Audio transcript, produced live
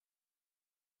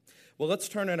Well, let's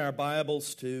turn in our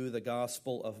Bibles to the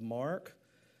Gospel of Mark,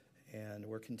 and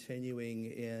we're continuing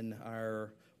in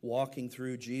our Walking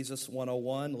Through Jesus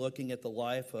 101, looking at the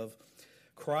life of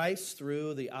Christ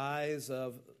through the eyes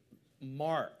of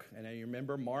Mark. And you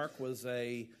remember, Mark was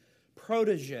a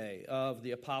protege of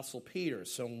the Apostle Peter.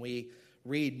 So when we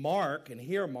read Mark and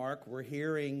hear Mark, we're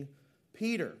hearing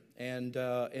Peter. And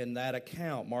in that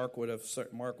account, Mark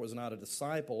was not a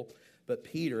disciple, but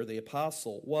Peter, the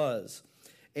apostle, was.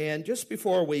 And just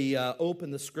before we open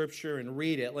the scripture and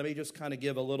read it, let me just kind of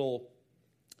give a little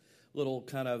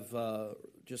kind of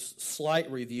just slight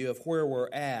review of where we're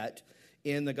at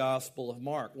in the Gospel of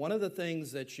Mark. One of the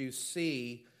things that you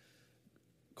see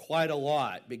quite a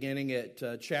lot, beginning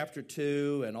at chapter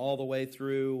 2 and all the way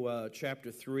through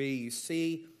chapter 3, you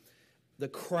see the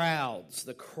crowds.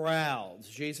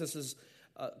 Jesus'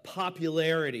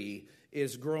 popularity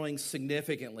is growing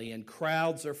significantly, and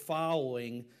crowds are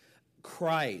following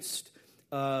Christ.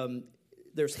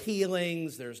 There's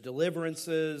healings, there's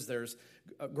deliverances, there's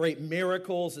great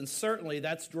miracles, and certainly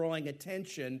that's drawing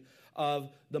attention of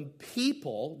the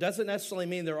people. Doesn't necessarily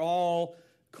mean they're all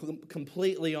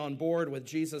completely on board with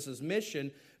Jesus'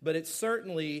 mission, but it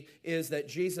certainly is that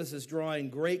Jesus is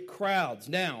drawing great crowds.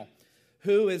 Now,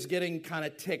 who is getting kind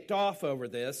of ticked off over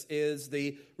this is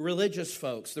the religious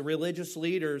folks, the religious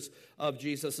leaders of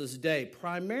Jesus' day,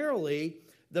 primarily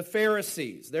the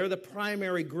Pharisees. They're the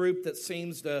primary group that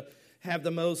seems to have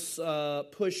the most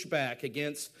pushback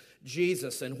against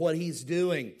Jesus and what he's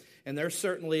doing. And they're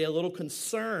certainly a little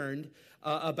concerned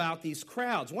about these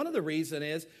crowds. One of the reasons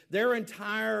is their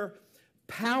entire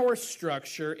power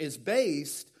structure is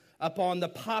based upon the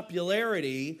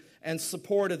popularity and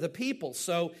support of the people.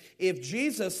 So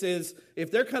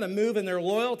if they're kind of moving their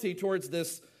loyalty towards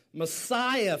this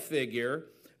Messiah figure,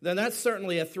 then that's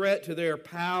certainly a threat to their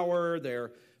power,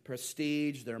 their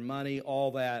prestige, their money,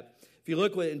 all that. If you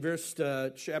look in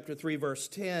chapter 3, verse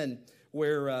 10,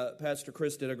 where Pastor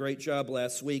Chris did a great job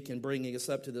last week in bringing us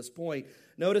up to this point,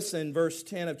 notice in verse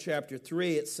 10 of chapter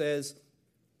 3, it says,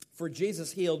 "For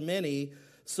Jesus healed many,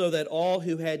 so that all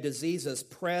who had diseases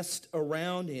pressed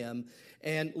around him."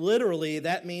 And literally,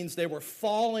 that means they were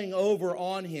falling over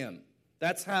on him.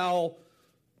 That's how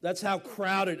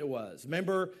crowded it was.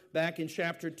 Remember back in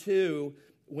chapter 2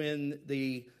 when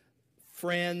the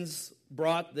friends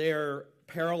brought their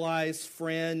paralyzed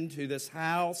friend to this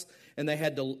house and they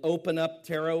had to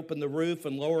tear open the roof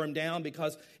and lower him down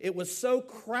because it was so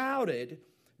crowded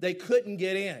they couldn't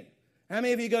get in. How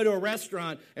many of you go to a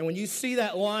restaurant and when you see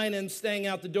that line and staying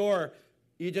out the door,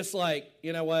 you just like,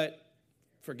 you know what,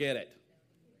 forget it.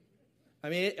 I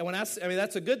mean,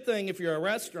 that's a good thing if you're a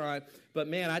restaurant, but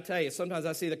man, I tell you, sometimes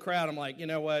I see the crowd, I'm like, you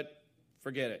know what,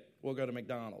 forget it. We'll go to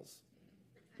McDonald's.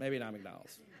 Maybe not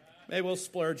McDonald's. Maybe we'll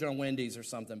splurge on Wendy's or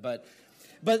something, but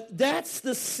that's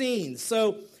the scene.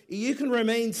 So you can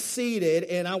remain seated,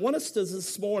 and I want us to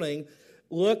this morning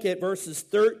look at verses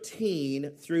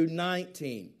 13 through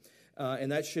 19.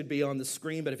 And that should be on the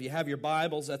screen, but if you have your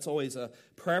Bibles, that's always a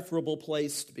preferable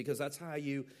place because that's how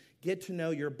you get to know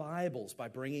your Bibles, by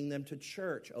bringing them to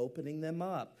church, opening them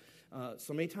up.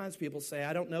 So many times people say,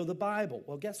 I don't know the Bible.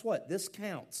 Well, guess what? This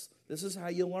counts. This is how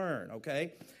you learn,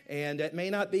 okay? And it may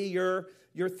not be your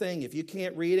thing. If you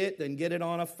can't read it, then get it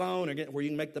on a phone or where you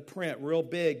can make the print real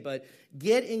big. But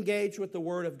get engaged with the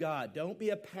Word of God. Don't be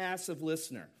a passive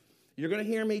listener. You're going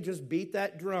to hear me just beat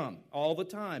that drum all the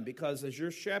time because as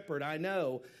your shepherd, I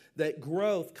know that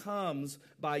growth comes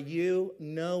by you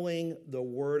knowing the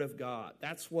Word of God.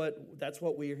 That's what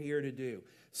we're here to do.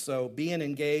 So be an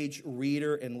engaged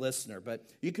reader and listener. But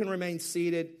you can remain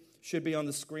seated. Should be on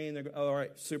the screen. All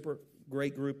right, super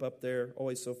great group up there,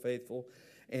 always so faithful.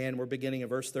 And we're beginning at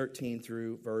verse 13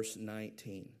 through verse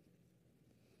 19.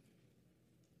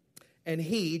 And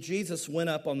he, Jesus, went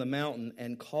up on the mountain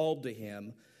and called to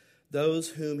him those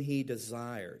whom he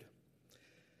desired.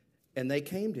 And they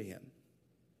came to him.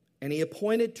 And he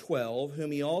appointed 12,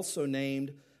 whom he also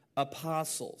named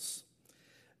apostles,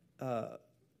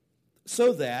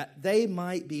 so that they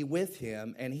might be with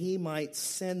him, and he might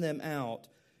send them out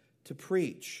to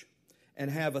preach and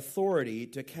have authority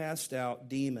to cast out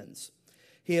demons.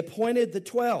 He appointed the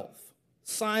 12,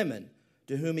 Simon,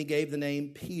 to whom he gave the name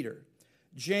Peter,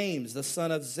 James, the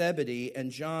son of Zebedee, and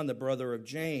John, the brother of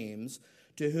James,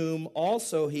 to whom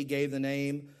also he gave the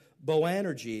name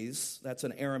Boanerges. That's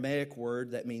an Aramaic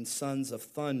word that means sons of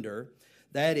thunder.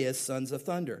 That is, sons of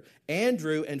thunder.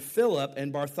 Andrew and Philip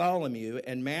and Bartholomew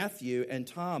and Matthew and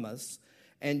Thomas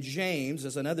and James,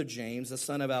 there's another James, the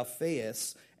son of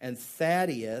Alphaeus, and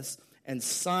Thaddeus and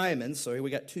Simon. So we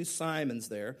got two Simons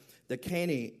there. The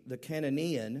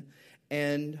Canaanian,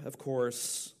 and of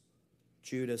course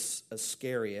Judas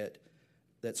Iscariot,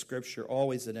 that Scripture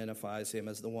always identifies him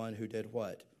as the one who did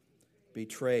what?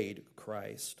 Betrayed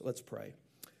Christ. Let's pray.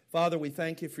 Father, we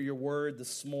thank you for your word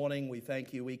this morning. We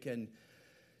thank you we can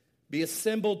be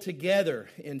assembled together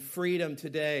in freedom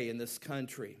today in this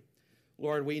country.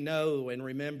 Lord, we know and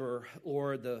remember,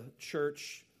 Lord, the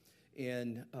church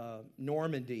in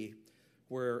Normandy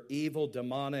where evil,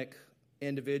 demonic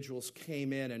individuals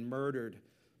came in and murdered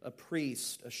a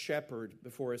priest, a shepherd,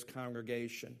 before his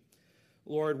congregation.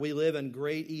 Lord, we live in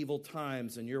great evil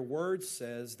times, and your word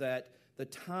says that the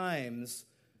times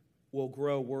will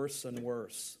grow worse and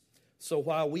worse. So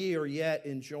while we are yet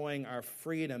enjoying our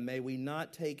freedom, may we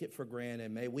not take it for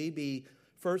granted. May we be,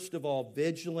 first of all,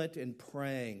 vigilant in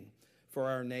praying for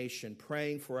our nation,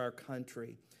 praying for our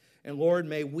country. And Lord,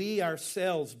 may we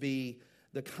ourselves be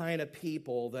the kind of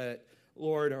people that,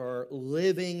 Lord, are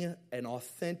living an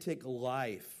authentic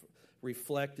life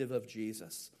reflective of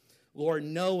Jesus. Lord,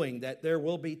 knowing that there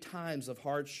will be times of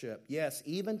hardship, yes,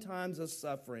 even times of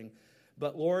suffering,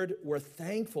 but Lord, we're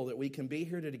thankful that we can be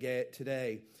here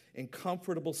today in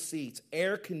comfortable seats,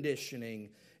 air conditioning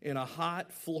in a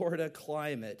hot Florida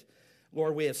climate.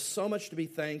 Lord, we have so much to be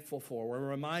thankful for. We're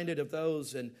reminded of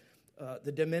those in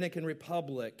the Dominican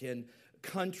Republic and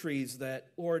countries that,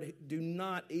 Lord, do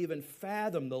not even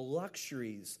fathom the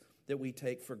luxuries that we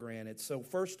take for granted. So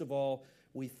first of all,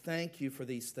 we thank you for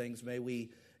these things. May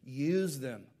we use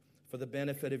them for the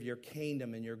benefit of your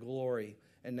kingdom and your glory.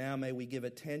 And now may we give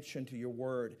attention to your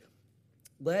word.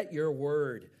 Let your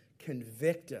word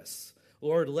convict us.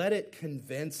 Lord, let it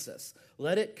convince us.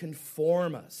 Let it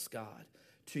conform us, God,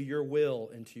 to your will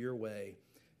and to your way.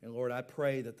 And Lord, I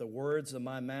pray that the words of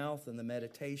my mouth and the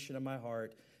meditation of my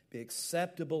heart be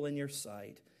acceptable in your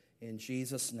sight. In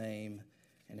Jesus' name.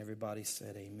 And everybody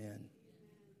said amen.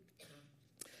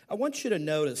 I want you to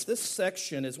notice this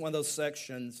section is one of those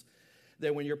sections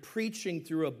that when you're preaching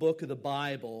through a book of the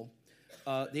Bible,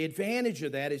 the advantage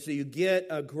of that is that you get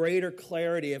a greater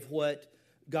clarity of what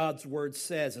God's Word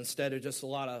says instead of just a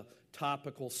lot of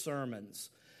topical sermons.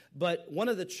 But one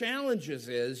of the challenges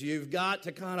is you've got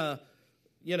to kind of,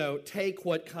 take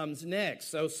what comes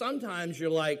next. So sometimes you're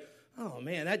like, oh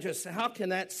man, how can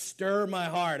that stir my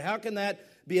heart? How can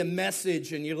that be a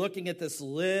message? And you're looking at this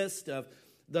list of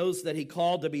those that he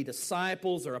called to be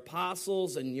disciples or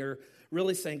apostles, and you're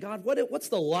really saying, God, what's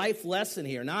the life lesson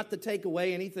here? Not to take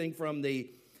away anything from the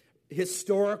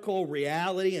historical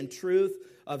reality and truth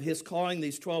of his calling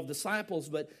these 12 disciples,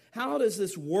 but how does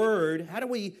this word, how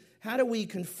do we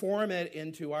conform it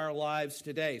into our lives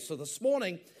today? So this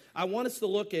morning, I want us to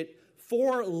look at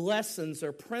 4 lessons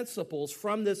or principles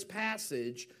from this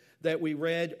passage that we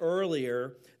read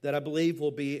earlier that I believe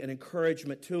will be an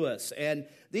encouragement to us. And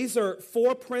these are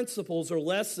 4 principles or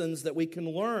lessons that we can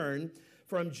learn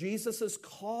from Jesus'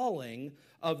 calling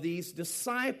of these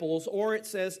disciples, or it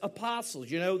says apostles.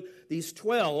 These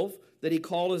 12 that he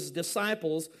called his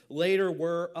disciples later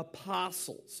were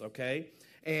apostles, okay?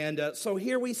 And so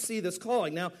here we see this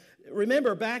calling. Now,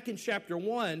 remember back in chapter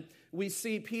 1, we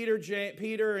see Peter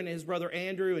and his brother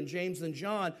Andrew and James and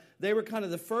John. They were kind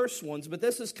of the first ones, but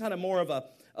this is kind of more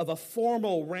of a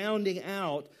formal rounding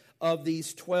out of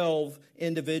these 12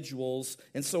 individuals.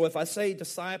 And so if I say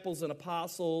disciples and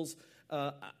apostles,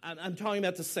 I'm talking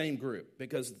about the same group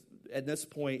because at this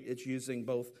point it's using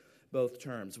both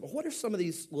terms. But what are some of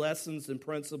these lessons and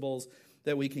principles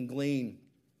that we can glean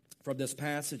from this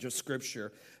passage of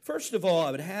Scripture? First of all,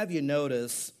 I would have you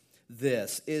notice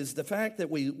this, is the fact that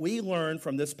we learn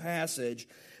from this passage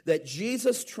that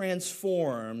Jesus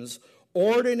transforms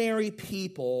ordinary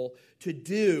people to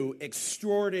do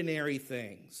extraordinary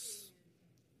things.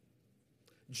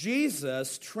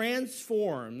 Jesus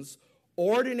transforms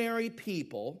ordinary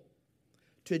people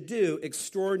to do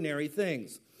extraordinary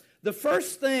things. The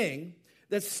first thing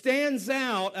that stands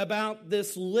out about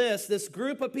this list, this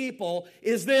group of people,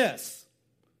 is this: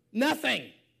 nothing.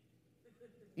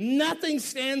 Nothing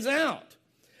stands out.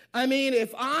 I mean,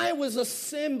 if I was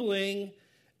assembling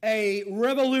a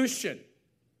revolution,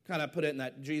 kind of put it in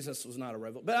that Jesus was not a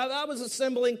revolution, but I was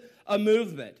assembling a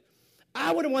movement,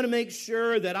 I would want to make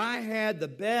sure that I had the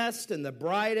best and the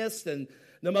brightest and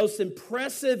the most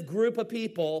impressive group of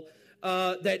people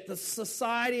that the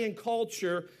society and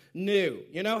culture knew.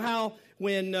 You know how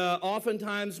when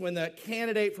oftentimes when the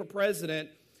candidate for president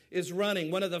is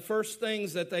running, one of the first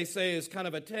things that they say is kind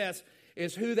of a test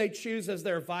is who they choose as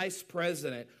their vice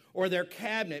president or their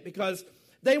cabinet, because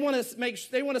they want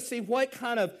to see what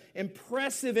kind of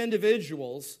impressive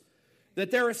individuals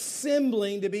that they're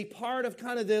assembling to be part of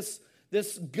kind of this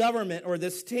government or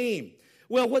this team.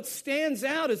 Well, what stands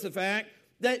out is the fact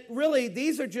that really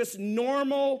these are just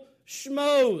normal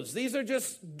schmoes. These are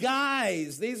just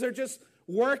guys. These are just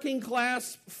working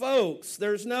class folks.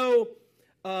 There's no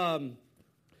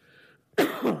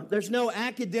there's no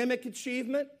academic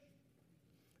achievement.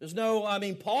 There's no,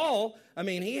 Paul,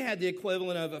 he had the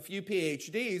equivalent of a few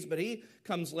PhDs, but he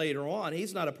comes later on.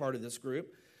 He's not a part of this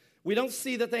group. We don't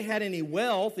see that they had any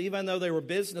wealth, even though they were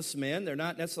businessmen. They're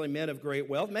not necessarily men of great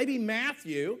wealth. Maybe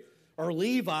Matthew or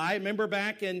Levi. Remember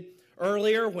back in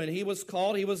earlier when he was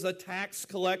called, he was a tax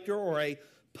collector or a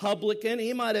publican.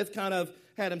 He might have kind of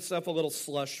had himself a little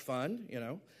slush fund,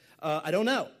 I don't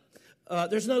know.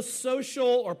 There's no social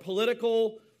or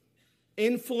political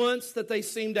influence that they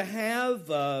seem to have.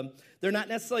 They're not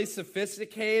necessarily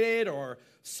sophisticated or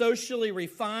socially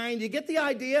refined. You get the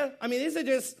idea?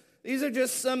 These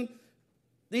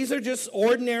are just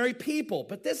ordinary people.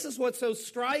 But this is what's so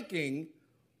striking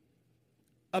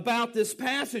about this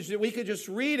passage, that we could just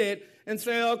read it and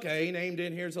say, okay, he named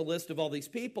it, here's a list of all these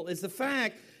people, is the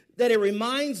fact that it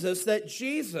reminds us that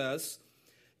Jesus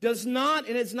does not,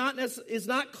 and is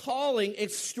not calling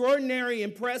extraordinary,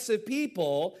 impressive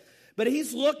people, but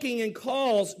he's looking and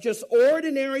calls just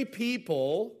ordinary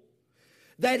people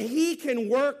that he can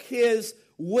work his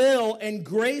will and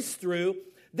grace through,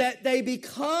 that they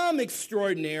become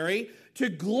extraordinary to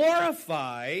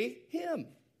glorify him.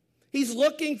 He's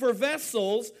looking for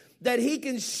vessels that he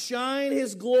can shine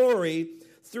his glory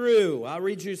through. I'll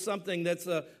read you something that's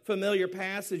a familiar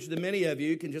passage to many of you.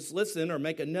 You can just listen or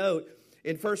make a note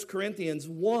in 1 Corinthians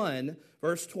 1,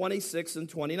 verse 26 and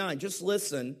 29. Just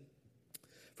listen.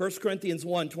 1 Corinthians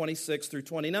 1, 26 through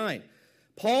 29.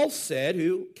 Paul said,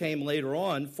 who came later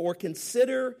on, "For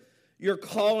consider your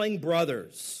calling,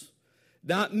 brothers.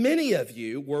 Not many of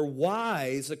you were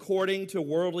wise according to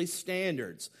worldly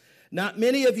standards. Not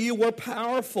many of you were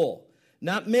powerful.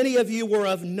 Not many of you were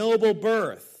of noble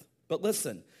birth." But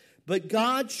listen, "But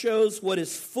God chose what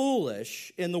is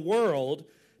foolish in the world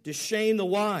to shame the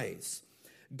wise.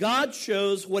 God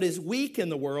chose what is weak in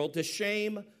the world to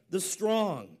shame the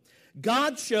strong.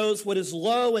 God chose what is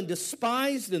low and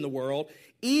despised in the world,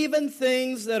 even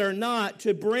things that are not,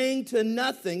 to bring to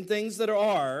nothing things that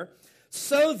are,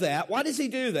 so that," why does he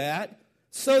do that?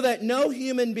 "So that no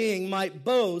human being might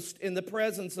boast in the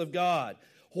presence of God."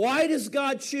 Why does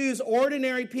God choose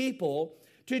ordinary people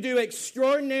to do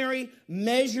extraordinary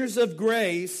measures of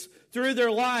grace through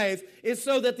their life? Is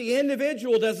so that the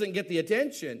individual doesn't get the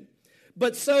attention,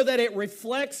 but so that it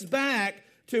reflects back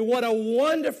to what a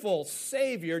wonderful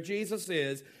Savior Jesus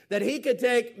is, that he could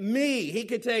take me, he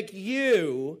could take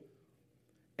you,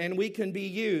 and we can be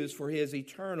used for his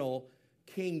eternal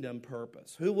kingdom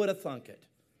purpose. Who would have thunk it?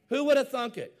 Who would have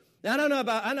thunk it? Now, I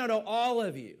don't know all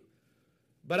of you,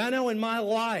 but I know in my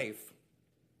life,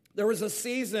 there was a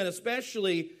season,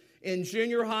 especially in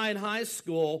junior high and high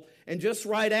school, and just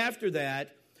right after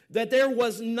that, that there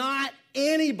was not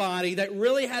anybody that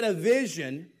really had a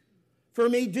vision for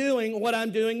me doing what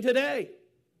I'm doing today.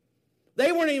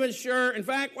 They weren't even sure, in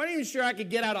fact, weren't even sure I could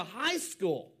get out of high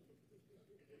school.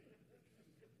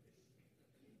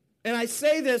 And I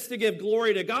say this to give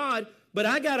glory to God, but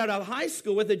I got out of high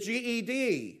school with a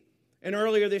GED. And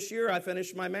earlier this year, I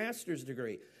finished my master's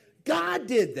degree. God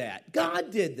did that.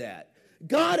 God did that.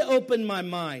 God opened my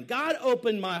mind. God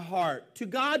opened my heart. To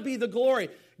God be the glory.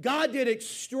 God did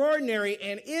extraordinary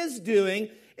and is doing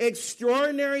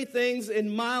extraordinary things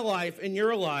in my life, in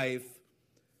your life,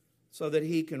 so that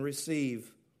he can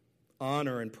receive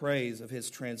honor and praise of his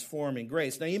transforming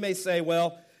grace. Now, you may say,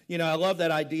 well, I love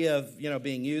that idea of,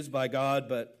 being used by God,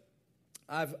 but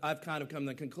I've kind of come to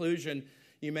the conclusion,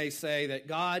 you may say, that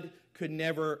God could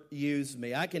never use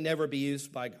me. I can never be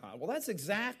used by God. Well, that's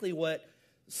exactly what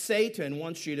Satan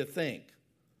wants you to think.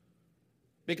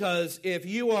 Because if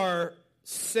you are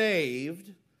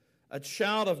saved, a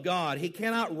child of God, he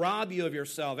cannot rob you of your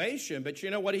salvation, but you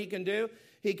know what he can do?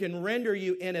 He can render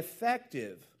you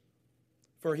ineffective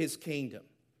for his kingdom.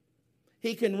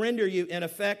 He can render you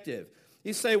ineffective.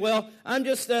 You say, well, I'm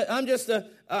just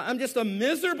a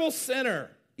miserable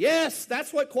sinner. Yes,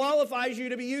 that's what qualifies you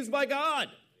to be used by God.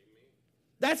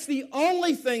 That's the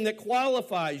only thing that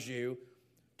qualifies you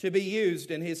to be used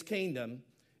in his kingdom,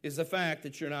 is the fact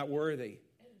that you're not worthy.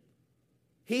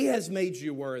 He has made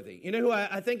you worthy. You know who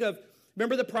I think of?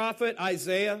 Remember the prophet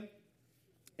Isaiah?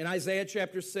 In Isaiah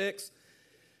chapter 6?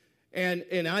 And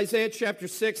in Isaiah chapter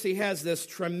 6, he has this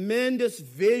tremendous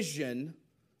vision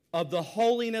of the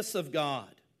holiness of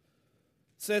God.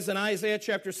 It says in Isaiah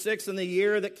chapter 6, "In the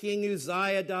year that King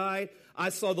Uzziah died, I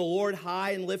saw the Lord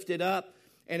high and lifted up,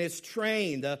 and his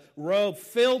train, the robe,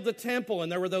 filled the temple,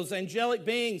 and there were those angelic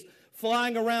beings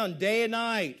flying around day and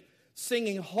night,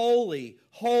 singing, 'Holy,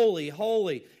 holy,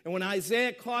 holy.'" And when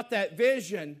Isaiah caught that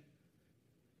vision,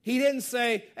 He didn't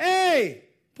say, hey,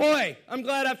 boy, I'm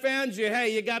glad I found you.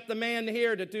 Hey, you got the man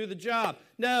here to do the job.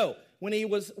 No, when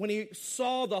he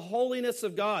saw the holiness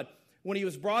of God, when he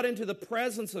was brought into the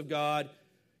presence of God,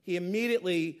 he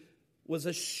immediately was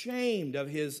ashamed of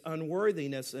his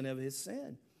unworthiness and of his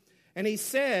sin. And he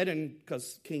said, and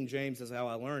because King James is how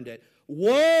I learned it,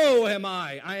 woe am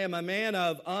I am a man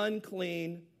of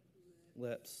unclean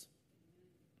lips.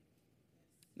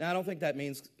 Now, I don't think that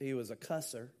means he was a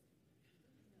cusser.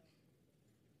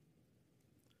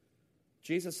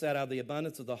 Jesus said, out of the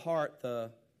abundance of the heart,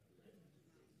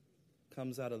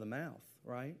 comes out of the mouth,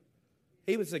 right?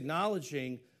 He was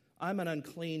acknowledging, I'm an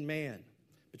unclean man.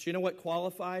 But you know what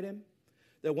qualified him?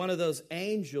 That one of those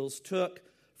angels took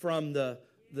from the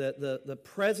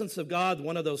presence of God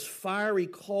one of those fiery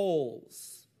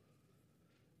coals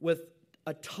with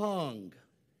a tongue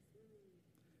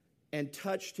and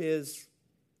touched his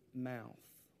mouth.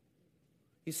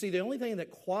 You see, the only thing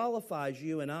that qualifies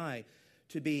you and I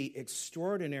to be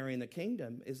extraordinary in the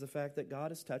kingdom is the fact that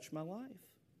God has touched my life.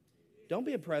 Don't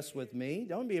be impressed with me.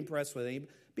 Don't be impressed with him.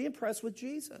 Be impressed with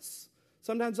Jesus.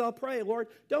 Sometimes I'll pray, Lord,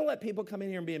 don't let people come in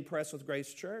here and be impressed with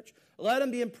Grace Church. Let them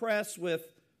be impressed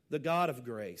with the God of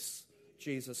grace,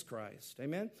 Jesus Christ.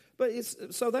 Amen? But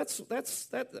so that's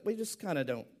that. We just kind of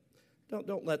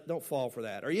don't fall for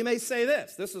that. Or you may say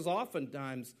this. This is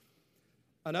oftentimes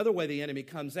another way the enemy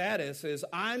comes at us is,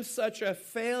 I'm such a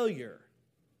failure.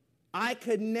 I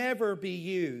could never be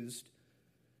used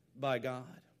by God.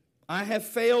 I have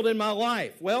failed in my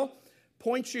life. Well,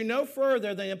 point you no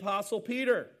further than the Apostle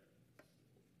Peter.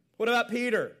 What about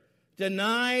Peter?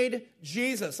 Denied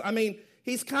Jesus. I mean,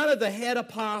 he's kind of the head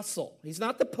apostle. He's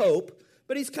not the Pope,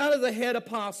 but he's kind of the head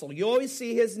apostle. You always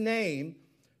see his name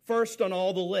first on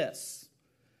all the lists.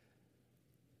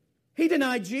 He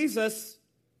denied Jesus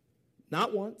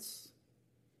not once,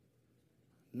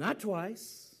 not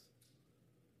twice,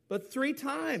 but 3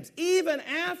 times. Even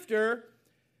after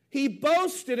he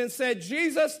boasted and said,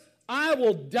 Jesus, I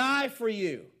will die for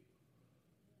you.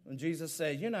 And Jesus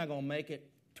said, you're not going to make it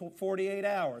 48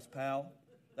 hours, pal.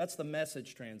 That's the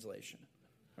Message translation.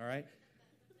 All right?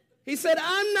 He said,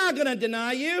 I'm not going to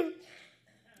deny you.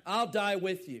 I'll die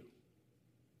with you.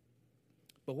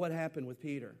 But what happened with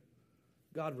Peter?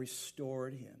 God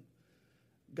restored him.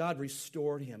 God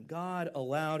restored him. God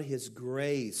allowed his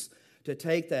grace to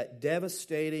take that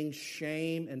devastating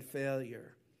shame and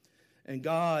failure. And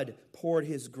God poured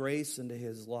his grace into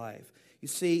his life. You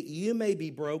see, you may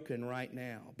be broken right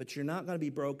now, but you're not going to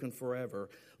be broken forever.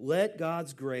 Let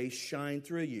God's grace shine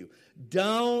through you.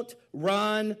 Don't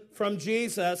run from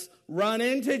Jesus. Run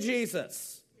into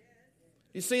Jesus.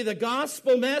 You see, the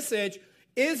gospel message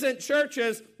isn't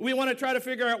churches, we want to try to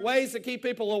figure out ways to keep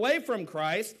people away from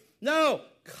Christ. No,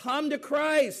 come to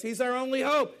Christ. He's our only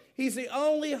hope. He's the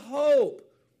only hope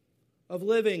of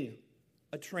living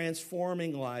a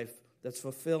transforming life that's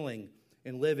fulfilling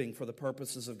and living for the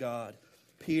purposes of God.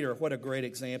 Peter, what a great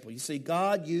example. You see,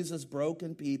 God uses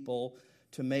broken people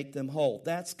to make them whole.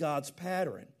 That's God's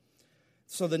pattern.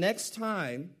 So the next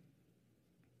time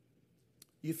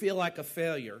you feel like a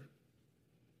failure,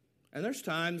 and there's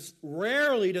times,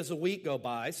 rarely does a week go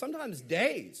by, sometimes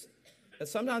days, and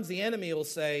sometimes the enemy will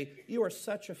say, you are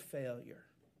such a failure.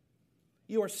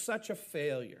 You are such a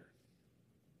failure.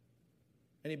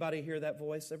 Anybody hear that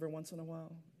voice every once in a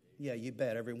while? Yeah, you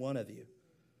bet, every one of you.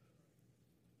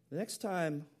 The next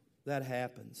time that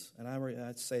happens, and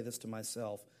I say this to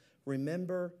myself,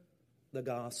 remember the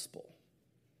gospel.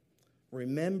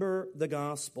 Remember the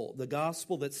gospel. The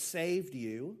gospel that saved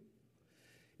you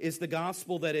is the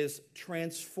gospel that is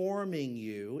transforming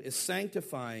you, is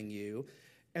sanctifying you,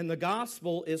 and the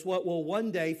gospel is what will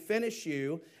one day finish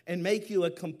you and make you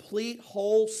a complete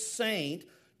whole saint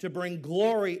to bring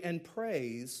glory and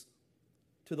praise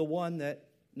to the one that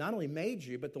not only made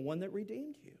you, but the one that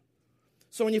redeemed you.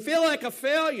 So when you feel like a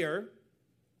failure,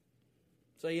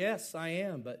 say, yes, I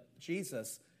am, but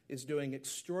Jesus is doing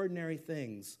extraordinary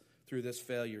things through this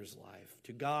failure's life.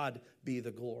 To God be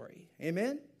the glory.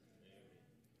 Amen?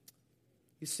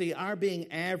 You see, our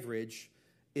being average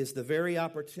is the very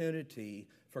opportunity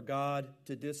for God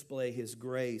to display his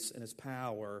grace and his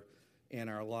power in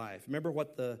our life. Remember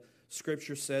what the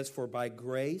scripture says, for by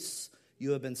grace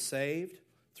you have been saved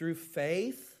through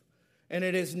faith, and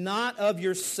it is not of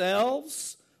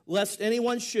yourselves, lest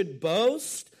anyone should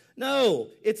boast. No,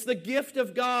 it's the gift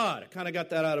of God. I kind of got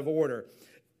that out of order.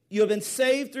 You have been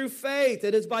saved through faith.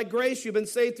 It is by grace you've been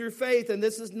saved through faith, and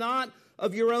this is not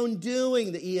of your own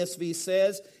doing, the ESV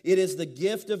says. It is the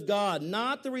gift of God,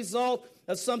 not the result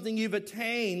of something you've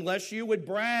attained, lest you would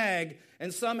brag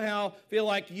and somehow feel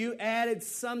like you added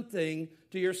something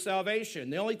to your salvation.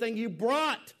 The only thing you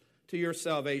brought to your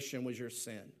salvation was your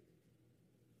sin.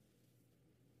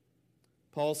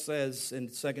 Paul says in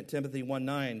 2 Timothy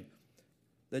 1:9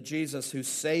 that Jesus, who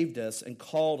saved us and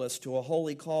called us to a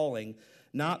holy calling,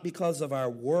 not because of our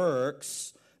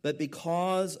works, but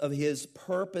because of his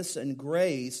purpose and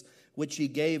grace, which he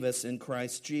gave us in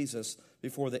Christ Jesus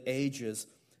before the ages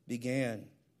began.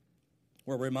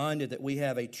 We're reminded that we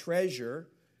have a treasure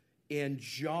in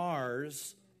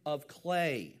jars of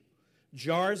clay.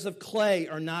 Jars of clay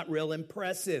are not real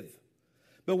impressive,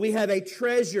 but we have a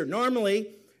treasure.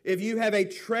 Normally, if you have a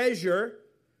treasure,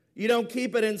 you don't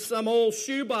keep it in some old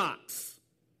shoebox.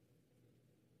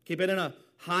 Keep it in a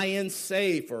high-end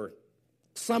safe or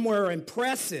somewhere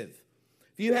impressive.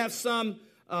 If you have some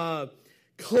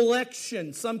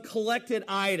collection, some collected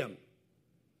item.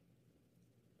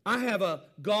 I have a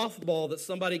golf ball that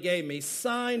somebody gave me,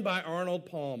 signed by Arnold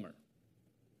Palmer.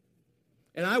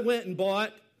 And I went and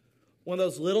bought one of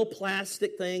those little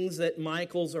plastic things at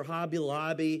Michael's or Hobby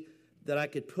Lobby that I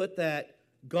could put that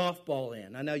golf ball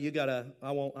in. I know you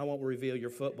I won't reveal your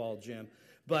football, Jim,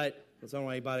 but I don't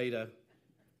want anybody to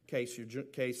case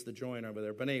the joint over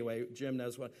there. But anyway, Jim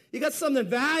knows what. You got something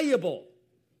valuable.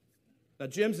 Now,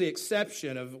 Jim's the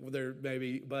exception of there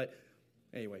maybe, but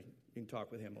anyway, you can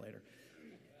talk with him later.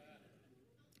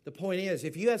 The point is,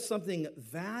 if you have something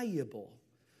valuable,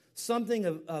 something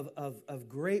of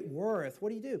great worth, what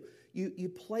do? You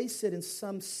place it in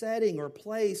some setting or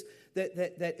place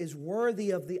that is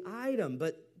worthy of the item.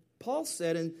 But Paul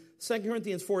said in 2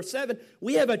 Corinthians 4:7,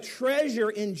 we have a treasure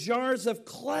in jars of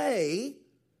clay.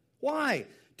 Why?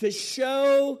 To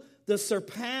show the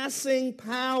surpassing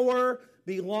power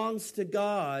belongs to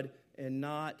God and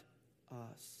not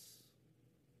us.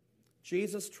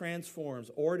 Jesus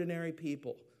transforms ordinary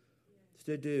people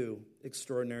to do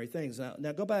extraordinary things.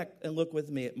 Now go back and look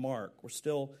with me at Mark. We're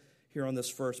still here on this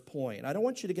first point. I don't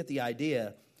want you to get the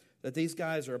idea that these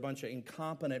guys are a bunch of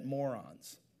incompetent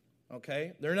morons.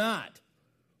 Okay? They're not.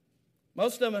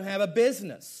 Most of them have a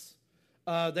business.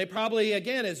 They probably,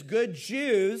 again, as good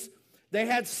Jews, they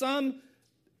had some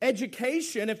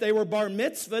education. If they were bar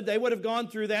mitzvah, they would have gone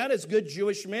through that. As good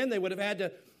Jewish men, they would have had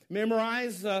to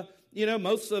memorize,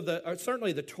 most of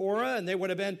certainly the Torah, and they would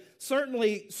have been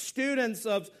certainly students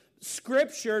of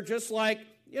Scripture, just like,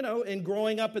 in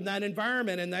growing up in that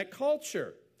environment and that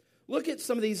culture. Look at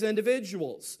some of these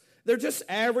individuals. They're just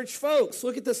average folks.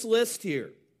 Look at this list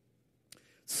here.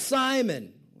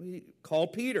 Simon, we call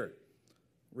Peter,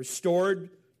 restored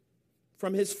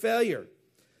from his failure.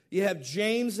 You have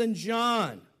James and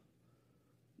John,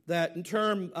 that in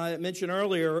term I mentioned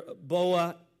earlier,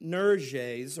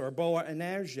 Boanerges,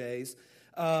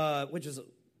 which is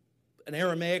an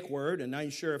Aramaic word, and I'm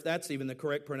not sure if that's even the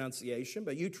correct pronunciation,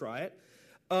 but you try it.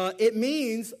 It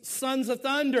means sons of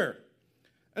thunder.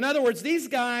 In other words, these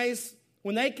guys,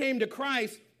 when they came to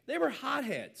Christ, they were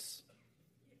hotheads.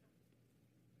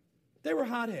 They were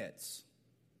hotheads.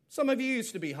 Some of you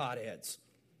used to be hotheads.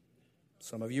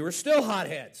 Some of you are still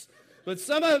hotheads. But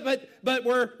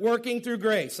we're working through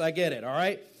grace. I get it, all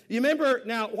right? You remember,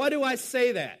 now, why do I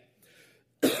say that?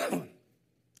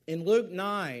 In Luke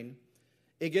 9,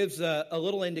 it gives a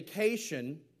little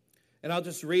indication, and I'll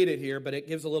just read it here, but it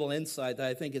gives a little insight that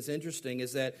I think is interesting,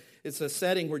 is that it's a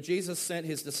setting where Jesus sent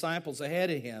his disciples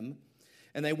ahead of him,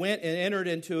 and they went and entered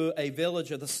into a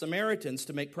village of the Samaritans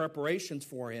to make preparations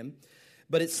for him.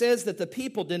 But it says that the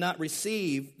people did not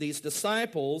receive these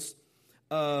disciples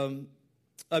of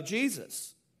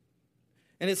Jesus.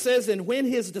 And it says, and when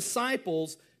his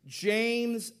disciples,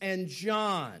 James and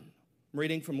John, I'm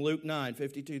reading from Luke 9,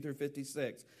 52 through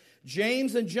 56.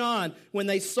 James and John, when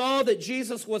they saw that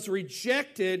Jesus was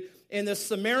rejected in the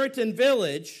Samaritan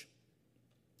village,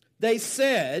 they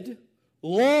said,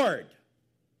 Lord,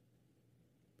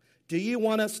 do you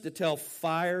want us to tell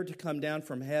fire to come down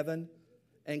from heaven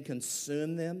and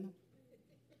consume them?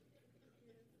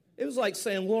 It was like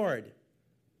saying, Lord,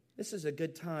 this is a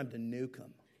good time to nuke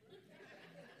them.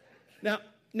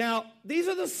 Now, these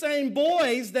are the same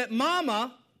boys that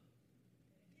Mama,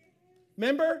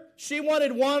 remember, she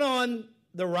wanted one on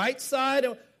the right side.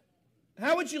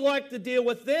 How would you like to deal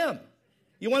with them?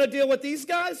 You want to deal with these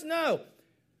guys? No.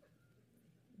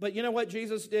 But you know what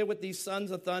Jesus did with these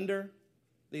sons of thunder,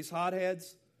 these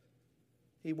hotheads?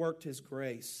 He worked his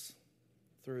grace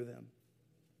through them.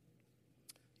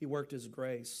 He worked his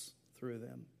grace through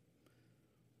them.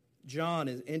 John,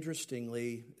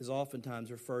 interestingly, is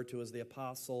oftentimes referred to as the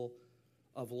apostle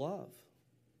of love.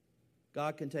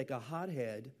 God can take a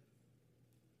hothead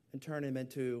and turn him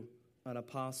into an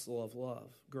apostle of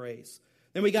love, grace.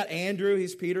 Then we got Andrew,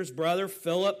 he's Peter's brother.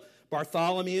 Philip,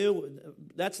 Bartholomew,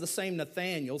 that's the same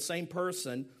Nathanael, same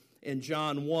person in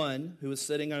John 1 who was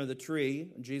sitting under the tree.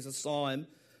 Jesus saw him.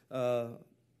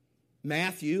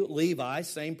 Matthew, Levi,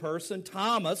 same person.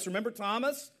 Thomas, remember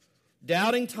Thomas?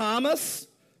 Doubting Thomas.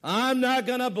 I'm not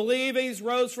going to believe he's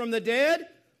rose from the dead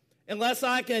unless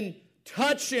I can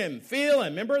touch him, feel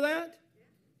him. Remember that?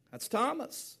 That's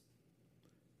Thomas.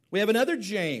 We have another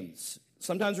James,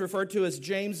 sometimes referred to as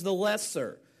James the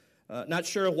Lesser. Not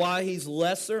sure why he's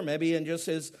lesser, maybe in just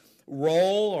his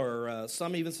role, or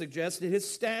some even suggested his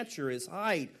stature, his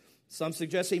height. Some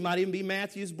suggest he might even be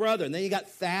Matthew's brother. And then you got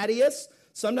Thaddeus.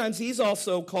 Sometimes he's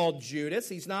also called Judas.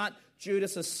 He's not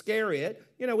Judas Iscariot.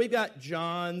 You know, we've got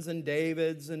Johns and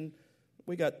Davids, and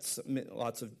we got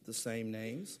lots of the same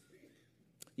names.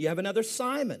 You have another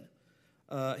Simon.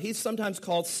 He's sometimes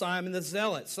called Simon the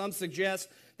Zealot. Some suggest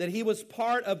that he was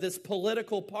part of this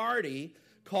political party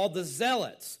called the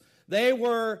Zealots. They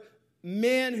were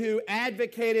men who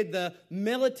advocated the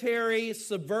military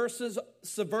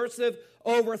subversive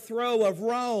overthrow of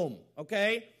Rome,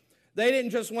 okay? They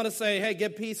didn't just want to say, hey,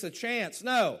 give peace a chance.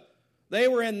 No. They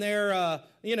were in there,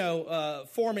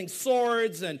 forming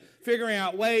swords and figuring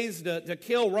out ways to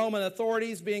kill Roman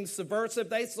authorities, being subversive.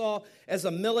 They saw as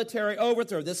a military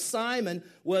overthrow. This Simon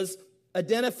was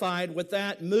identified with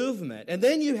that movement. And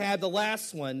then you have the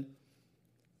last one.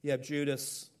 You have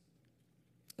Judas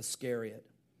Iscariot,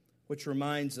 which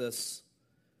reminds us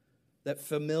that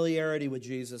familiarity with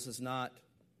Jesus is not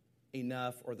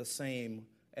enough or the same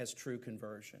as true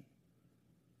conversion.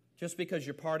 Just because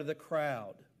you're part of the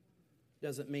crowd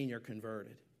doesn't mean you're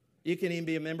converted. You can even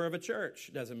be a member of a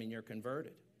church, doesn't mean you're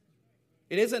converted.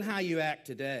 It isn't how you act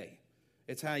today.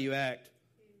 It's how you act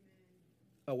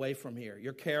away from here.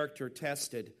 Your character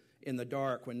tested in the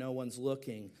dark when no one's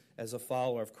looking as a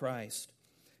follower of Christ.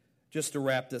 Just to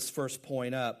wrap this first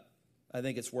point up, I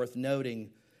think it's worth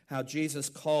noting how Jesus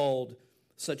called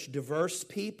such diverse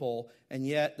people, and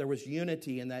yet there was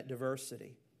unity in that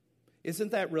diversity.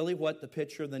 Isn't that really what the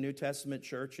picture of the New Testament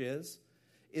church is?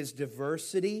 Is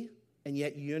diversity and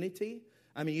yet unity?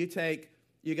 I mean,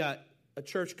 you got a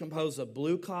church composed of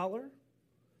blue collar,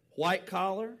 white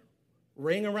collar,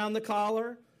 ring around the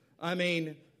collar,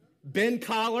 been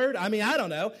collared. I don't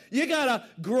know. You got a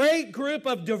great group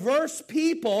of diverse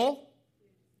people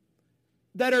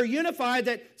that are unified,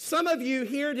 that some of you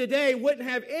here today wouldn't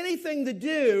have anything to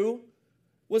do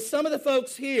with some of the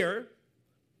folks here,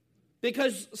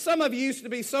 because some of you used to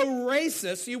be so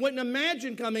racist you wouldn't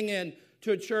imagine coming in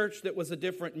to a church that was a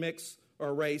different mix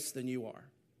or race than you are.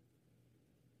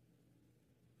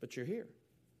 But you're here.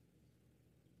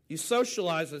 You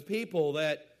socialize with people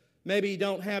that maybe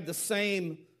don't have the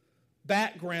same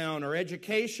background or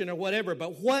education or whatever,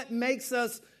 but what makes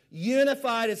us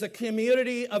unified as a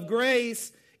community of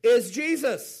grace is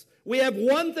Jesus. We have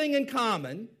one thing in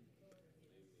common.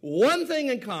 One thing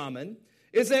in common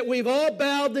is that we've all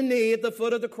bowed the knee at the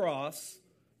foot of the cross.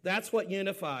 That's what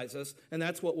unifies us, and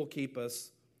that's what will keep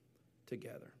us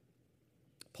together.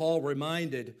 Paul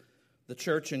reminded the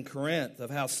church in Corinth of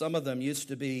how some of them used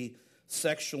to be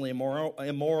sexually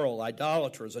immoral,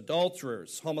 idolaters,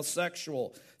 adulterers,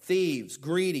 homosexual, thieves,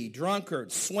 greedy,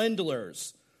 drunkards,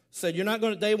 swindlers. Said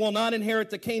they will not inherit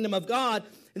the kingdom of God.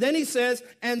 And then he says,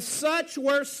 and such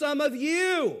were some of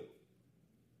you.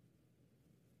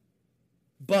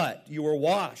 But you were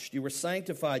washed, you were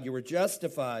sanctified, you were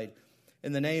justified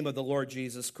in the name of the Lord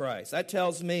Jesus Christ. That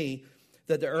tells me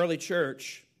that the early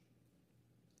church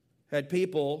had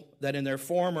people that in their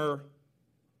former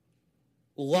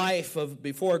life of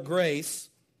before grace,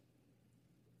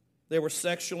 they were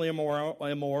sexually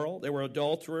immoral, they were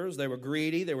adulterers, they were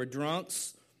greedy, they were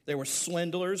drunks, they were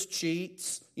swindlers,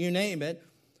 cheats, you name it.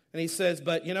 And he says,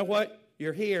 but you know what?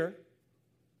 You're here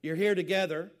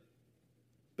together,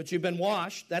 but you've been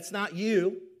washed. That's not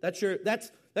you. That's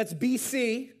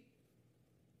BC.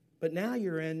 But now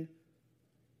you're in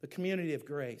the community of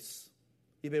grace.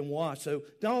 You've been washed. So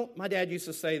my dad used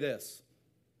to say this,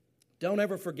 don't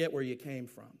ever forget where you came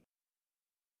from.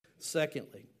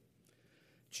 Secondly,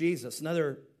 Jesus,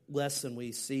 another lesson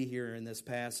we see here in this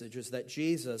passage is that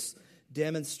Jesus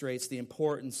demonstrates the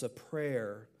importance of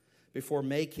prayer before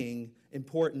making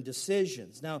important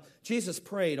decisions. Now, Jesus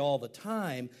prayed all the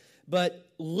time, but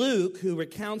Luke, who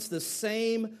recounts the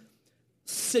same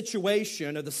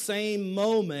situation or the same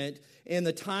moment in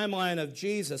the timeline of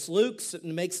Jesus, Luke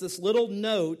makes this little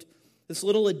note, this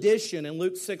little addition in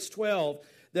Luke 6:12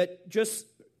 that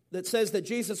says that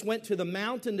Jesus went to the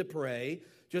mountain to pray,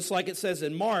 just like it says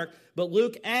in Mark, but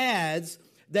Luke adds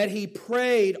that he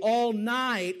prayed all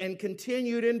night and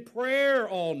continued in prayer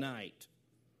all night.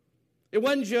 It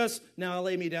wasn't just, now I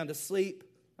lay me down to sleep.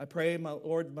 I pray, my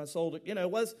Lord, my soul.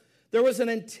 There was an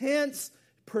intense,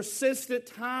 persistent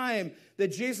time that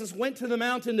Jesus went to the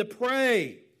mountain to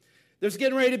pray. There's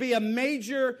getting ready to be a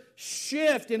major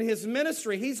shift in his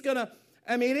ministry. It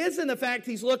isn't the fact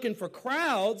he's looking for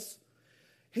crowds.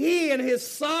 He, in his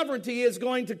sovereignty, is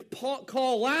going to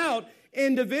call out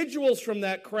individuals from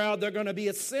that crowd. They're going to be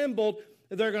assembled.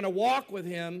 They're going to walk with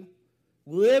him,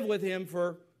 live with him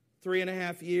for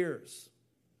 3.5 years.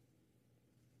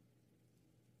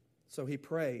 So he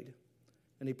prayed,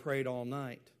 and he prayed all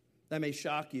night. That may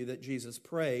shock you that Jesus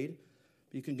prayed.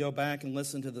 You can go back and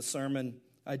listen to the sermon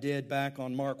I did back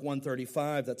on Mark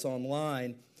 135 that's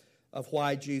online of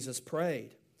why Jesus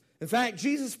prayed. In fact,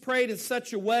 Jesus prayed in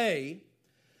such a way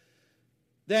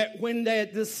that when the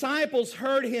disciples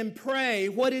heard him pray,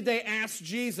 what did they ask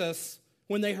Jesus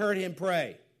when they heard him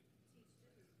pray?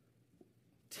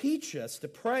 Teach us to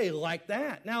pray like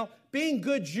that. Now, being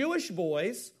good Jewish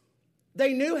boys,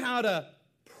 they knew how to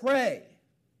pray,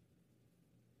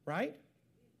 right?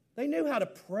 They knew how to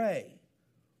pray.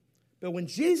 But when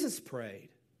Jesus prayed,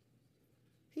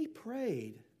 he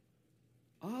prayed,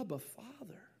 Abba,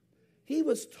 Father. He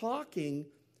was talking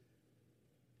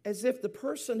as if the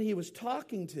person he was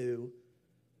talking to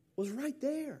was right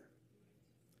there.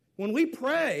 When we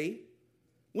pray,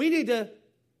 we need to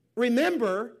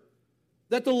remember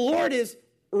that the Lord is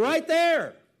right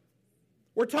there.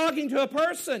 We're talking to a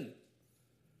person.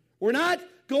 We're not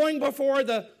going before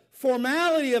the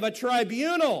formality of a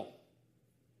tribunal.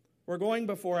 We're going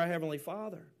before our Heavenly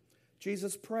Father.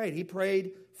 Jesus prayed. He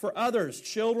prayed for others.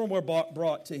 Children were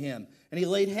brought to him, and he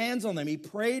laid hands on them. He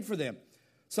prayed for them.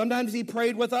 Sometimes he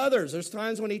prayed with others. There's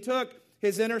times when he took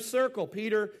his inner circle,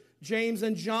 Peter, James,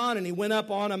 and John, and he went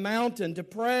up on a mountain to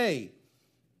pray.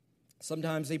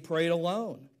 Sometimes he prayed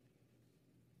alone.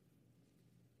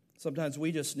 Sometimes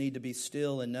we just need to be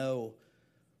still and know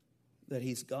that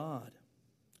he's God.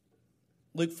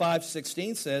 Luke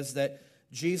 5:16 says that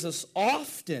Jesus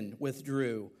often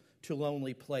withdrew to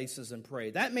lonely places and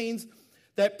prayed. That means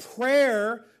that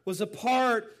prayer was a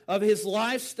part of his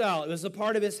lifestyle. It was a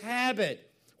part of his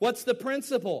habit. What's the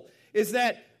principle? Is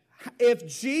that if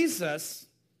Jesus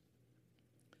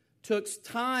took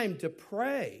time to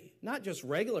pray, not just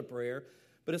regular prayer,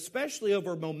 but especially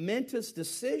over momentous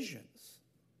decisions,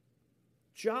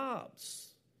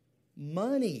 jobs,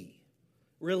 money,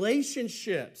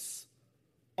 relationships,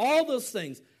 all those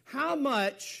things, how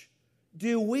much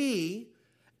do we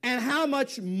and how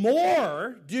much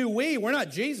more do we're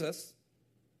not Jesus,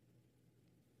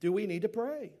 do we need to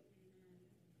pray?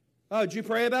 Oh, did you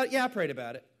pray about it? Yeah, I prayed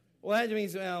about it. Well, that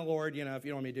means, Lord, if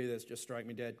you don't want me to do this, just strike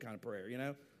me dead kind of prayer,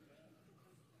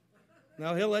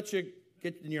 No, he'll let you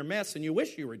get in your mess and you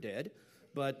wish you were dead.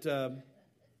 But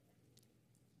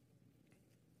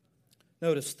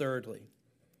notice thirdly,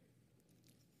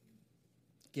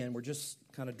 again, we're just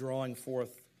kind of drawing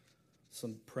forth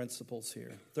some principles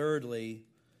here. Thirdly,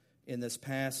 in this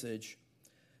passage,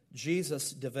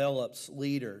 Jesus develops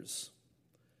leaders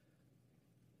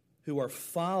who are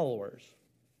followers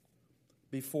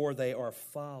before they are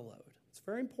followed. It's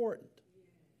very important.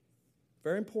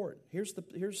 Very important.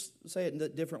 Say it in a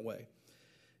different way.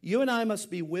 You and I must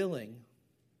be willing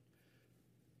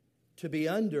to be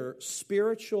under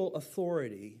spiritual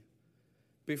authority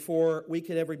before we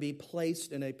could ever be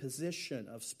placed in a position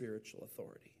of spiritual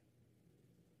authority.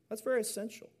 That's very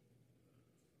essential.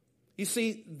 You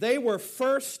see, they were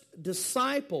first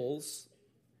disciples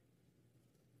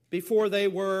before they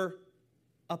were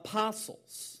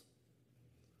apostles.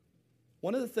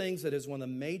 One of the things that is one of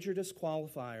the major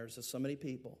disqualifiers of so many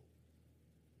people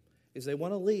is they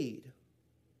want to lead,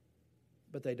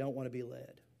 but they don't want to be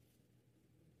led.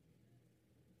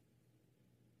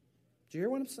 Do you hear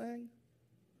what I'm saying?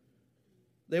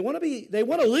 They want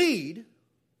to lead,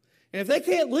 and if they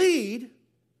can't lead,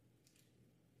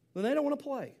 then they don't want to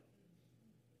play.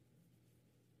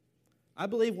 I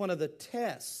believe one of the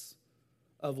tests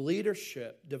of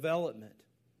leadership development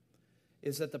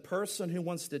is that the person who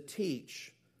wants to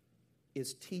teach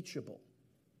is teachable.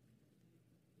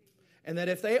 And that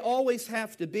if they always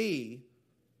have to be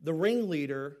the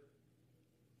ringleader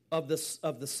of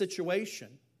the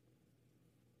situation,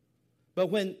 but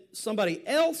when somebody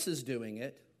else is doing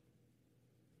it,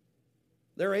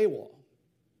 they're AWOL.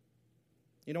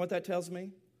 You know what that tells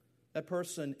me? That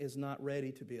person is not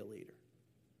ready to be a leader.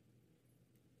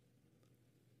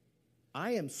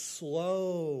 I am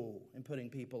slow in putting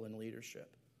people in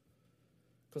leadership.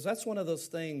 Because that's one of those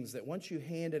things that once you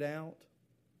hand it out,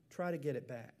 try to get it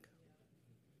back.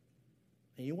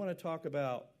 And you want to talk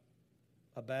about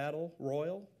a battle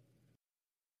royal?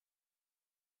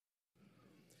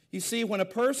 You see, when a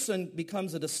person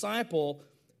becomes a disciple,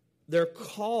 they're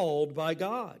called by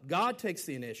God. God takes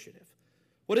the initiative.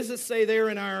 What does it say there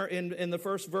in the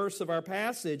first verse of our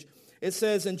passage? It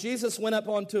says, and Jesus went up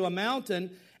onto a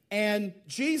mountain, and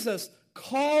Jesus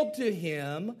called to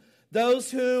him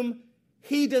those whom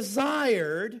he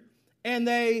desired, and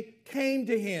they came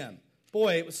to him.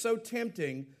 Boy, it was so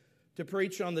tempting to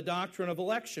preach on the doctrine of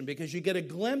election because you get a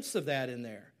glimpse of that in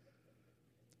there.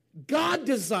 God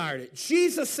desired it.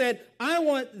 Jesus said, I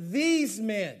want these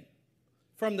men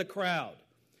from the crowd.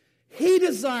 He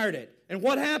desired it. And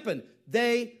what happened?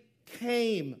 They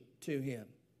came to him.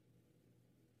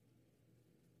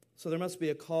 So there must be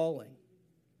a calling.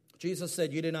 Jesus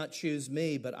said, you did not choose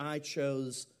me, but I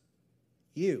chose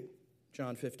you.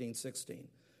 John 15:16.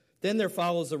 Then there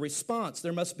follows a response.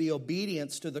 There must be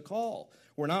obedience to the call.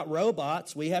 We're not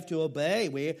robots. We have to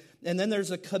obey. And then there's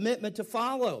a commitment to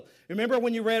follow. Remember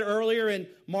when you read earlier in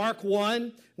Mark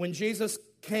 1, when Jesus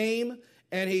came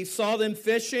and he saw them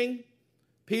fishing,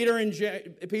 Peter and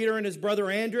his brother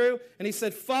Andrew, and he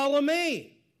said, follow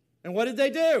me. And what did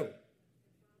they do?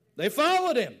 They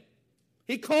followed him.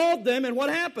 He called them, and what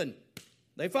happened?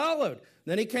 They followed.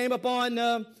 Then he came upon,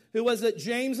 who was it?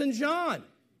 James and John.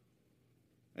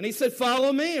 And he said,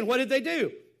 follow me. And what did they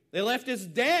do? They left their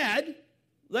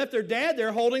dad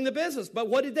there holding the business. But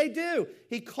what did they do?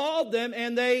 He called them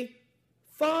and they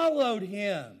followed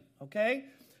him. Okay?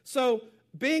 So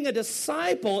being a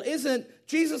disciple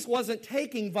Jesus wasn't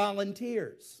taking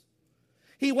volunteers.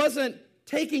 He wasn't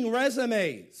taking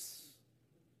resumes.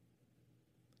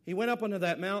 He went up onto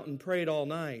that mountain, prayed all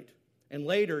night. And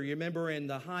later, you remember in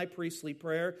the high priestly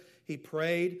prayer, he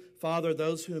prayed, Father,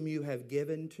 those whom you have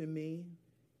given to me.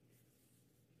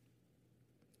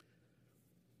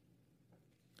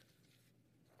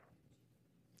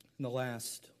 And the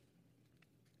last,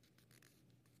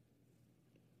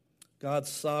 God's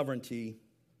sovereignty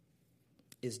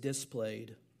is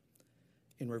displayed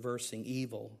in reversing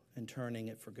evil and turning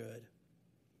it for good.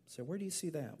 So where do you see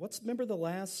that? Remember the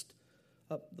last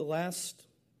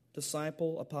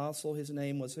disciple, apostle, his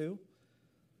name was who?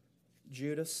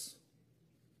 Judas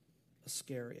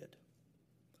Iscariot.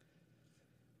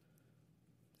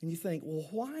 And you think, well,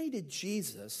 why did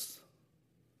Jesus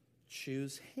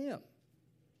choose him?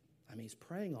 I mean, he's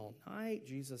praying all night.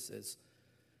 Jesus is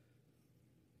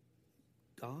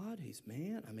God. He's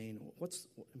man. I mean,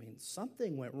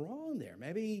 something went wrong there.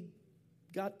 Maybe he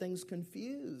got things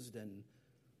confused. And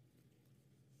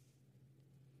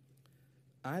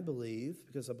I believe,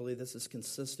 because I believe this is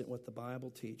consistent with the Bible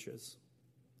teaches,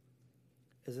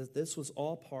 is that this was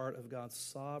all part of God's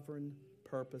sovereign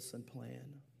purpose and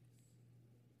plan.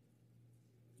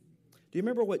 Do you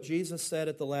remember what Jesus said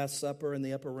at the Last Supper in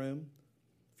the upper room?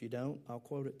 If you don't, I'll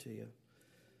quote it to you.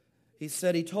 He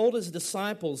said he told his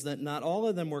disciples that not all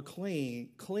of them were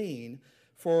clean,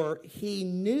 for he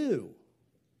knew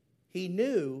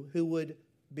who would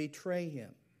betray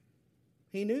him.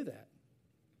 He knew that.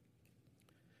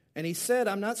 And he said,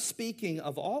 I'm not speaking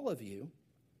of all of you.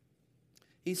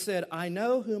 He said, I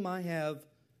know whom I have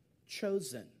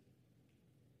chosen.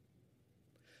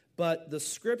 But the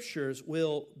scriptures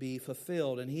will be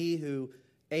fulfilled. And he who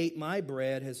ate my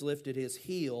bread has lifted his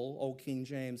heel, old King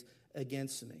James,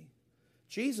 against me.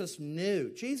 Jesus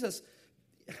knew.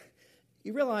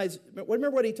 You realize,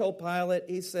 remember what he told Pilate?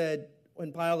 He said,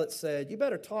 when Pilate said, you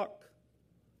better talk.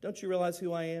 Don't you realize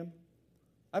who I am?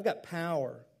 I've got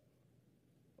power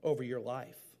over your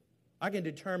life. I can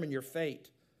determine your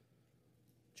fate.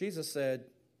 Jesus said,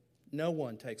 no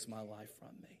one takes my life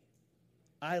from me.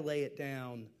 I lay it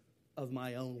down of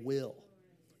my own will.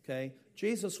 Okay?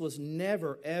 Jesus was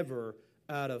never, ever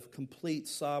out of complete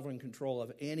sovereign control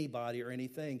of anybody or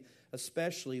anything,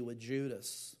 especially with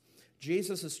Judas.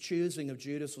 Jesus' choosing of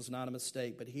Judas was not a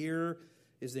mistake, but here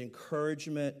is the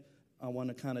encouragement I want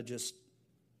to kind of just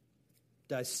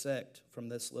dissect from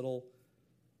this little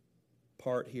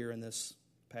part here in this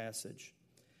passage.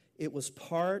 It was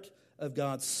part of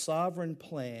God's sovereign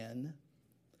plan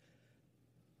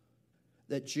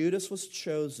that Judas was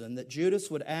chosen, that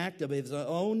Judas would act of his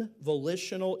own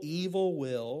volitional evil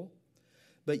will,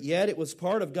 but yet it was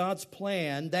part of God's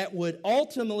plan that would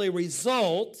ultimately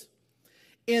result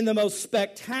in the most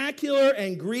spectacular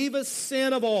and grievous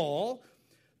sin of all,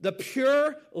 the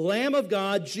pure Lamb of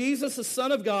God, Jesus, the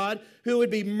Son of God, who would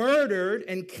be murdered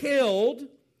and killed.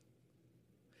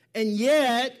 And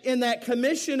yet, in that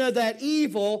commission of that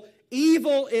evil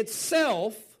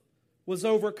itself was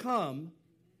overcome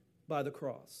by the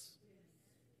cross.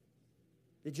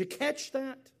 Did you catch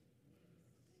that?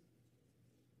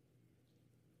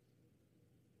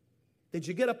 Did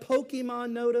you get a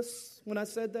Pokemon notice when I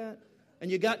said that?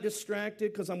 and you got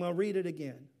distracted, because I'm going to read it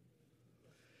again.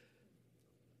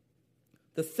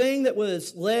 The thing that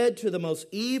was led to the most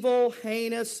evil,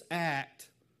 heinous act,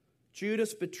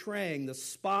 Judas betraying the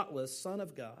spotless Son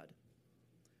of God,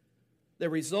 that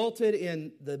resulted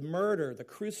in the murder, the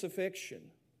crucifixion.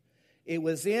 It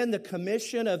was in the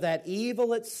commission of that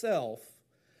evil itself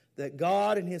that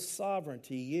God in His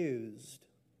sovereignty used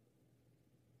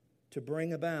to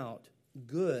bring about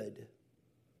good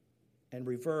and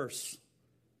reverse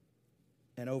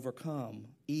and overcome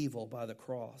evil by the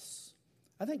cross.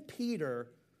 I think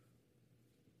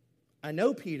I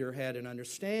know Peter had an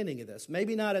understanding of this.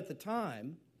 Maybe not at the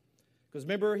time, because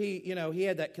remember he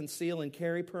had that conceal and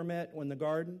carry permit in the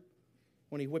garden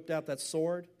when he whipped out that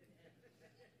sword.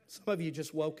 Some of you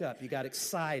just woke up. You got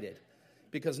excited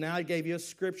because now I gave you a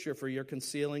scripture for your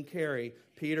conceal and carry.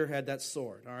 Peter had that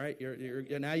sword. All right,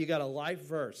 now you got a life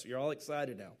verse. You're all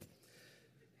excited now.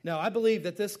 Now I believe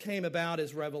that this came about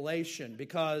as revelation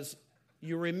because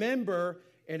you remember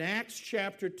in Acts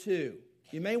chapter 2.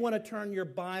 You may want to turn your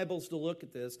Bibles to look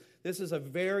at this. This is a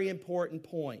very important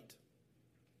point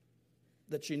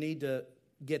that you need to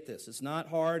get this. It's not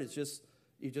hard.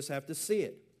 You just have to see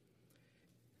it.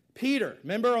 Peter,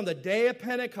 remember on the day of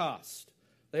Pentecost,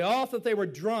 they all thought they were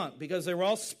drunk because they were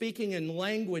all speaking in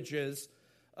languages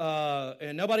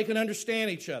and nobody could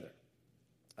understand each other.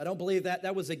 I don't believe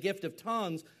that was a gift of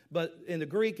tongues, but in the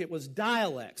Greek it was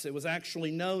dialects. It was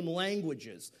actually known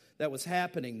languages that was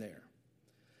happening there.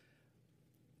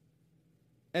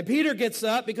 And Peter gets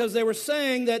up because they were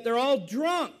saying that they're all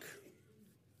drunk.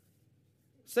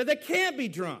 Said they can't be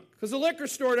drunk because the liquor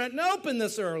store doesn't open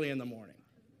this early in the morning.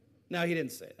 No, he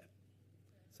didn't say that.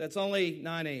 So it's only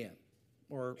 9 a.m.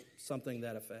 or something to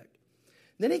that effect.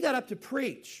 And then he got up to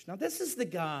preach. Now this is the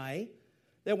guy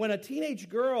that when a teenage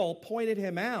girl pointed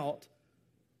him out,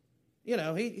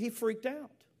 he freaked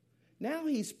out. Now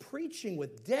he's preaching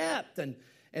with depth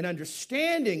and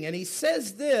understanding. And he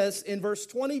says this in verse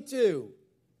 22.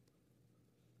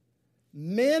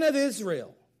 Men of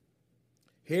Israel,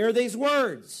 hear these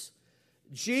words.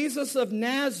 Jesus of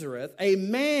Nazareth, a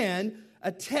man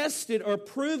attested or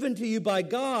proven to you by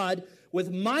God with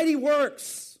mighty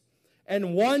works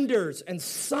and wonders and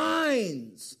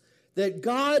signs that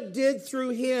God did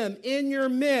through him in your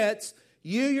midst,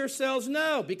 you yourselves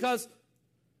know, because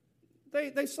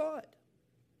they saw it.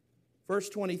 Verse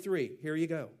 23, here you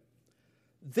go.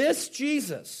 This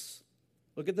Jesus,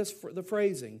 look at this, the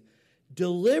phrasing,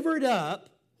 delivered up,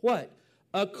 what?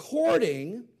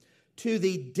 According to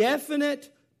the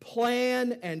definite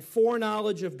plan and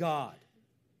foreknowledge of God.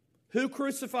 Who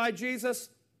crucified Jesus?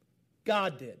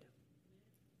 God did.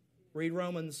 Read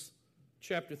Romans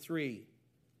chapter 3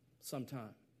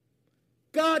 sometime.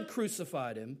 God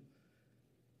crucified him,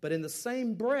 but in the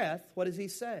same breath, what does he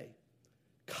say?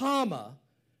 Comma,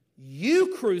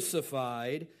 you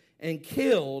crucified and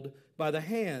killed by the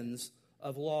hands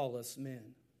of lawless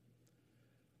men.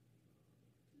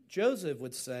 Joseph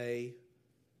would say,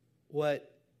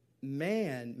 what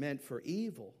man meant for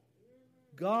evil,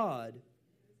 God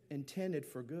intended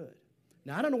for good.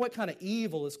 Now, I don't know what kind of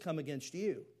evil has come against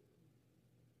you,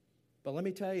 but let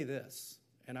me tell you this,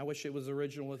 and I wish it was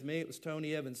original with me. It was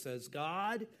Tony Evans says,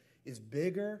 God is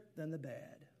bigger than the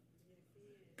bad.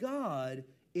 God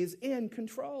is in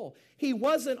control. He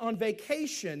wasn't on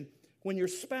vacation when your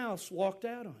spouse walked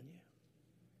out on you.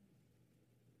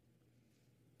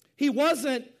 He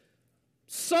wasn't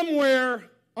somewhere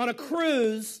on a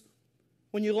cruise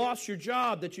when you lost your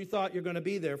job that you thought you're going to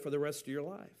be there for the rest of your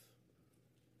life.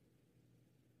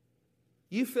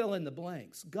 You fill in the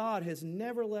blanks. God has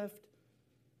never left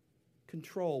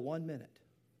control 1 minute.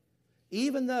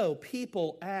 Even though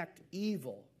people act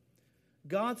evil,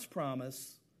 God's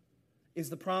promise is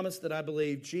the promise that I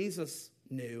believe Jesus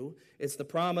knew. It's the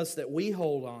promise that we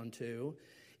hold on to,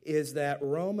 is that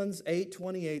Romans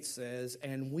 8:28 says,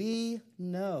 and we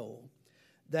know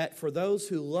that for those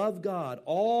who love God,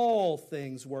 all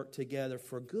things work together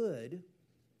for good,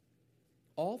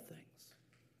 all things,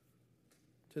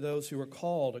 to those who are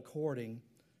called according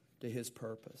to his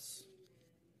purpose.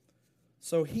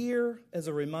 So here, as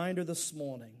a reminder this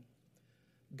morning,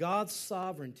 God's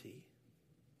sovereignty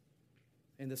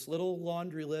in this little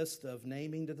laundry list of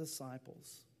naming the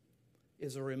disciples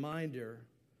is a reminder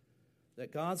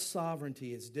that God's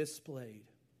sovereignty is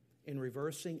displayed in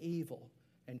reversing evil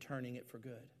and turning it for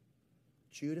good.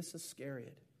 Judas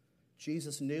Iscariot.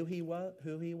 Jesus knew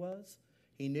who he was.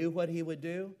 He knew what he would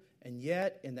do. And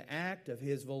yet, in the act of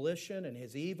his volition and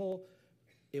his evil,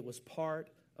 it was part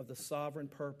of the sovereign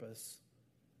purpose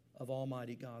of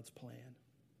Almighty God's plan.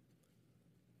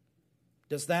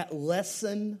 Does that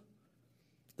lessen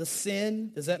the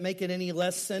sin, does that make it any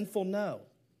less sinful? No.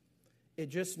 It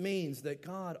just means that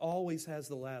God always has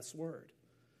the last word.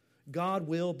 God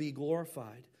will be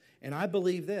glorified. And I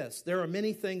believe this. There are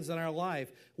many things in our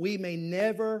life we may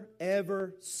never,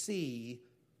 ever see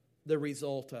the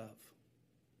result of.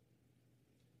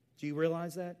 Do you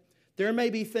realize that? There may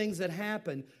be things that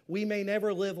happen we may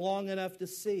never live long enough to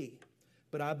see.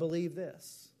 But I believe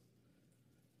this.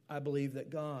 I believe that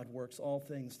God works all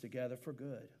things together for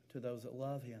good to those that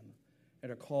love Him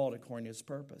and are called according to His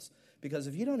purpose. Because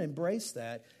if you don't embrace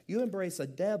that, you embrace a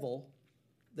devil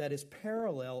that is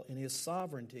parallel in his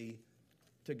sovereignty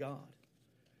to God.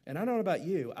 And I don't know about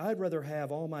you, I'd rather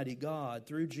have Almighty God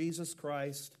through Jesus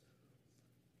Christ,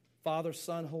 Father,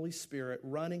 Son, Holy Spirit,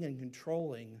 running and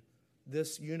controlling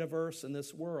this universe and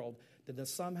this world than to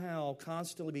somehow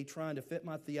constantly be trying to fit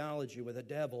my theology with a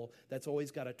devil that's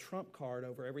always got a trump card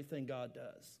over everything God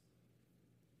does.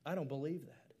 I don't believe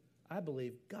that. I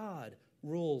believe God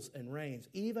rules and reigns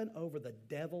even over the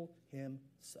devil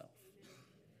himself.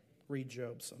 Read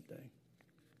Job someday.